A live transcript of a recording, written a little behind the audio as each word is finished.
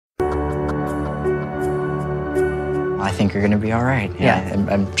I think you're gonna be all right. Yeah.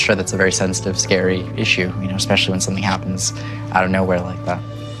 I'm sure that's a very sensitive, scary issue, you know, especially when something happens out of nowhere like that.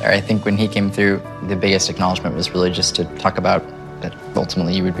 I think when he came through, the biggest acknowledgement was really just to talk about that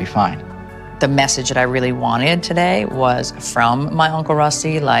ultimately you would be fine. The message that I really wanted today was from my Uncle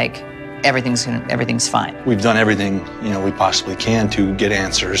Rusty, like, everything's fine. We've done everything, you know, we possibly can to get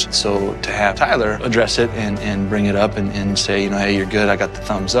answers. So to have Tyler address it and bring it up and say, you know, hey, you're good, I got the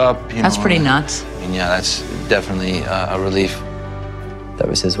thumbs up. That's pretty nuts. I mean, yeah, that's definitely a relief. That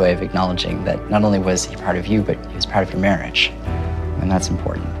was his way of acknowledging that not only was he part of you, but he was part of your marriage. And that's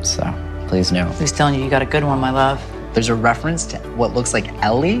important, so please know. He's telling you got a good one, my love. There's a reference to what looks like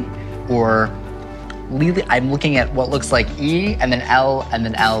Ellie or Lily. I'm looking at what looks like E and then L and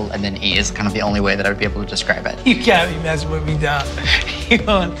then L and then E is kind of the only way that I would be able to describe it. You can't be messing with me, Don.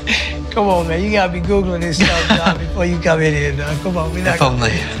 Come on, man. You gotta be Googling this stuff, Don, before you come in here, Don. Come on, we're not gonna...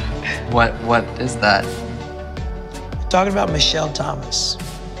 What is that? We're talking about Michelle Thomas.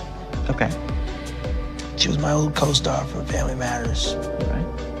 Okay. She was my old co-star from Family Matters. Right.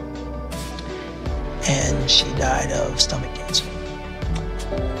 And she died of stomach cancer.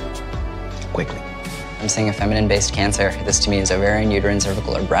 Quickly. I'm seeing a feminine-based cancer. This to me is ovarian, uterine,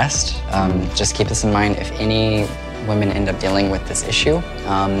 cervical, or breast. Just keep this in mind. If any women end up dealing with this issue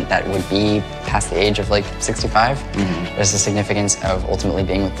that would be past the age of like 65, there's a significance of ultimately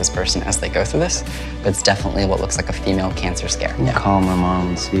being with this person as they go through this. But it's definitely what looks like a female cancer scare. We'll call my mom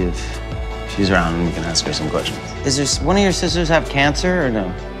and see if she's around and we can ask her some questions. Is there one of your sisters have cancer or no?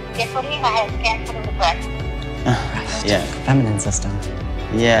 Yes, Corina has cancer in the breast. Yeah. Feminine system.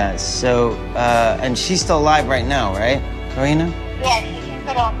 Yeah, so, and she's still alive right now, right? Karina? Yeah, she's in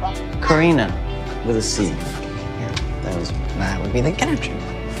Toronto. Karina, with a C. Yeah, That would be the connection.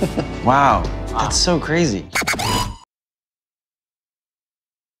 Wow, that's so crazy.